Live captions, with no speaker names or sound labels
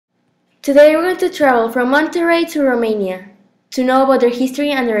Today we're going to travel from Monterrey to Romania to know about their history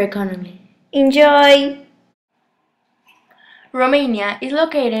and their economy. Enjoy! Romania is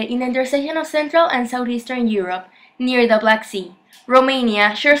located in the intersection of Central and Southeastern Europe, near the Black Sea.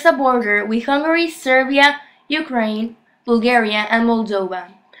 Romania shares a border with Hungary, Serbia, Ukraine, Bulgaria, and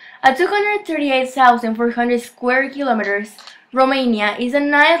Moldova. At 238,400 square kilometers, Romania is the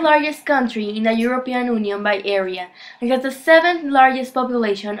ninth largest country in the European Union by area and has the seventh largest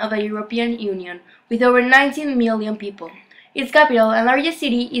population of the European Union, with over 19 million people. Its capital and largest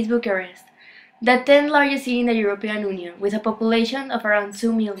city is Bucharest, the 10th largest city in the European Union, with a population of around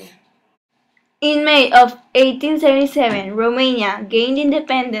 2 million. In May of 1877, Romania gained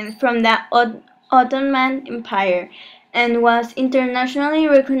independence from the Ottoman Empire and was internationally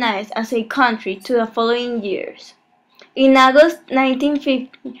recognized as a country to the following years. In August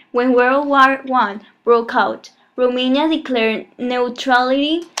 1950, when World War I broke out, Romania declared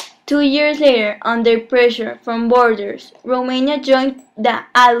neutrality. 2 years later, under pressure from boarders, Romania joined the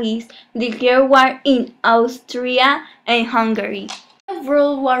Allies, declared war in Austria and Hungary. Of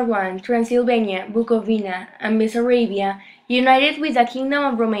World War I, Transylvania, Bukovina, and Bessarabia united with the Kingdom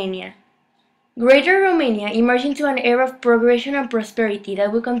of Romania. Greater Romania emerged into an era of progression and prosperity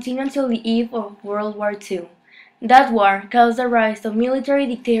that would continue until the eve of World War II. That war caused the rise of military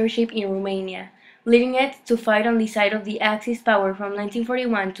dictatorship in Romania, leading it to fight on the side of the Axis power from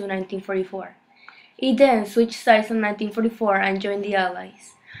 1941 to 1944. It then switched sides in 1944 and joined the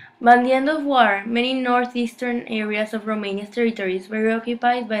Allies. By the end of war, many northeastern areas of Romania's territories were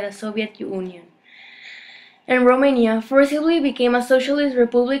occupied by the Soviet Union, and Romania forcibly became a socialist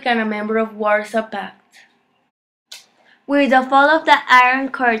republic and a member of Warsaw Pact. With the fall of the Iron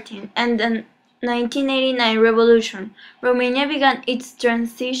Curtain and the 1989 revolution, Romania began its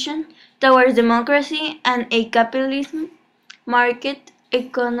transition towards democracy and a capitalist market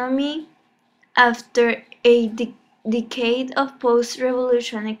economy. After a decade of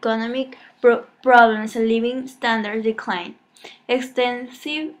post-revolution economic problems and living standards decline,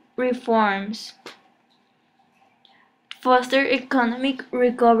 extensive reforms fostered economic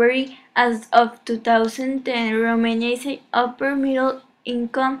recovery. As of 2010, Romania is an upper-middle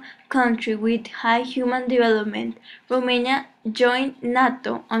income country with high human development. Romania joined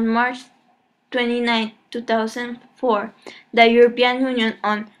NATO on March 29, 2004, the European Union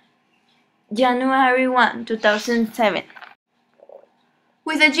on January 1, 2007.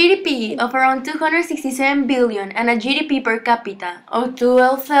 With a GDP of around 267 billion and a GDP per capita of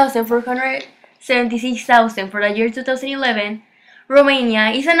 12,476,000 for the year 2011, Romania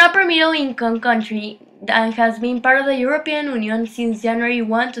is an upper-middle income country and has been part of the European Union since January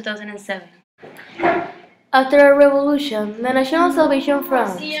 1, 2007. After a revolution, the National Salvation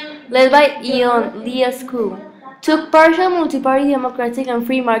Front, led by Ion Iliescu, took partial multi-party democratic and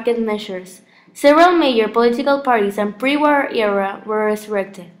free market measures. Several major political parties and pre-war era were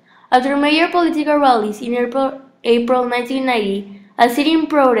resurrected. After major political rallies in April 1990, a sitting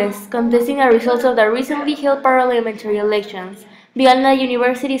protest contesting the results of the recently held parliamentary elections began at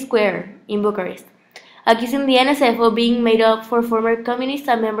University Square in Bucharest, accusing the NSF of being made up for former communists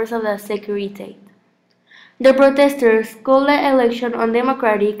and members of the Securitate. The protesters called the election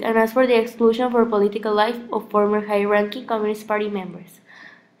undemocratic and asked for the exclusion from political life of former high-ranking Communist Party members,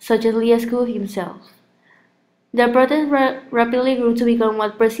 such as Iliescu himself. The protest rapidly grew to become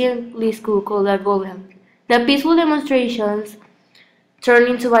what President Iliescu called a golem. The peaceful demonstrations turned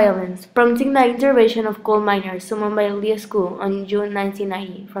into violence, prompting the intervention of coal miners summoned by Iliescu on June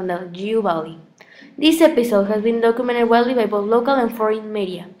 1990 from the Jiu Valley. This episode has been documented widely by both local and foreign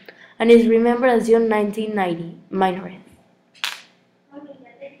media, and is remembered as June 1990 Minareth.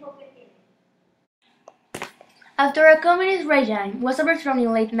 After a communist regime was overthrown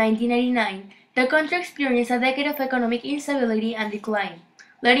in late 1989, the country experienced a decade of economic instability and decline,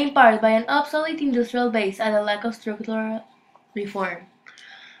 led in part by an obsolete industrial base and a lack of structural reform.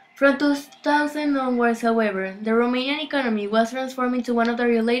 From 2000 onwards, however, the Romanian economy was transformed into one of the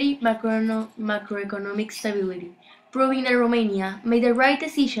relative macroeconomic stability, proving that Romania made the right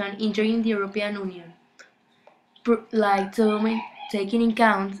decision in joining the European Union, taking into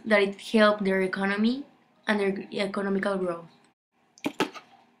account that it helped their economy and their economical growth.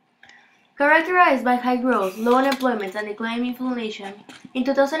 Characterized by high growth, low unemployment, and declining inflation, in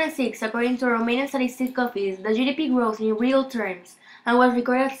 2006, according to the Romanian Statistics Office, the GDP growth in real terms and was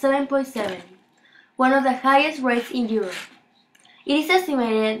recorded at 7.7, one of the highest rates in Europe. It is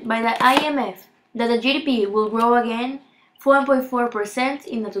estimated by the IMF that the GDP will grow again 4.4%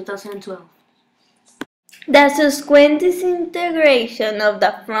 in 2012. The subsequent disintegration of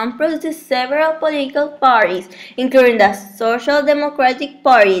the front produced several political parties, including the Social Democratic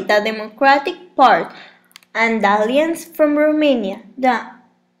Party, the Democratic Party, and the Alliance from Romania. The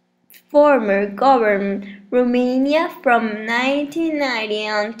former governed Romania from 1990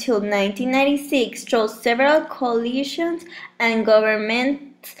 until 1996 through several coalitions and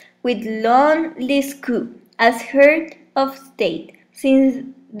governments with Liscu as head of state. Since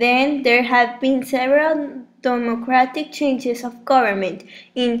then, there have been several democratic changes of government.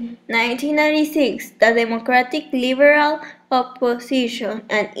 In 1996, the Democratic Liberal Opposition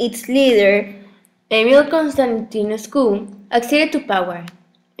and its leader, Emil Constantinescu acceded to power.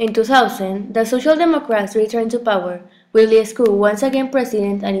 In 2000, the Social Democrats returned to power, with Liescu once again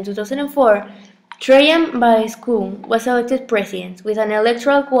president, and in 2004, Traian Băsescu was elected president, with an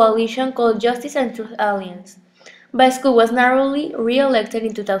electoral coalition called Justice and Truth Alliance. Băsescu was narrowly re-elected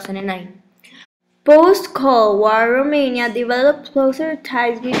in 2009. Post-Cold War Romania developed closer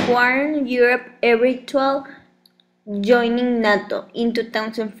ties with Western Europe, eventually joining NATO in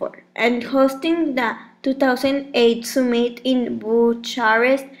 2004 and hosting the 2008 summit in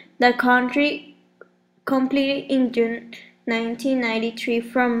Bucharest. The country completed in June 1993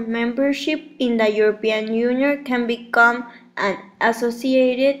 from membership in the European Union can become an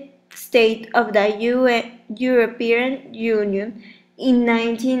associated state of the European Union in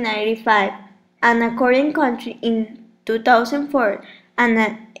 1995, an according country in 2004, and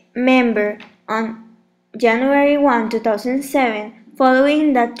a member on January 1, 2007,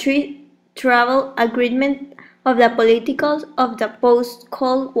 following the travel agreement of the politicals of the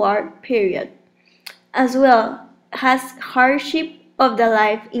post-Cold War period, as well as hardship of the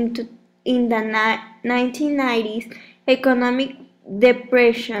life in the 1990s economic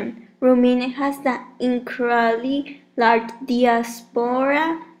depression. Romania has the incredibly large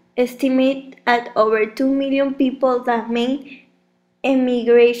diaspora, estimated at over 2 million people. The main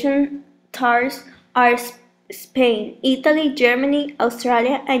emigration targets are Spain, Italy, Germany,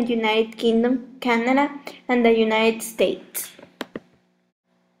 Australia, and United Kingdom, Canada, and the United States.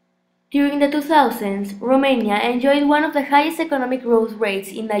 During the 2000s, Romania enjoyed one of the highest economic growth rates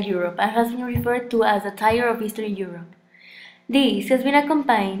in Europe and has been referred to as the Tiger of Eastern Europe. This has been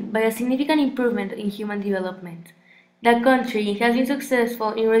accompanied by a significant improvement in human development. The country has been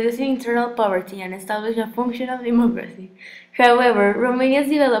successful in reducing internal poverty and establishing a functional democracy. However, Romania's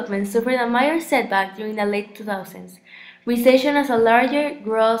development suffered a major setback during the late 2000s. Recession as a larger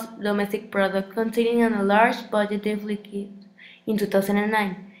gross domestic product continuing on a large budget deficit in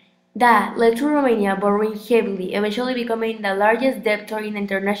 2009. That led to Romania borrowing heavily, eventually becoming the largest debtor in the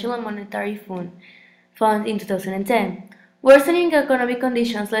International Monetary Fund in 2010. Worsening economic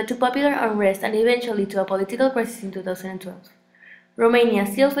conditions led to popular unrest and eventually to a political crisis in 2012. Romania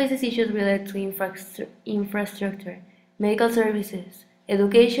still faces issues related to infrastructure, medical services,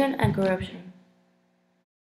 education, and corruption.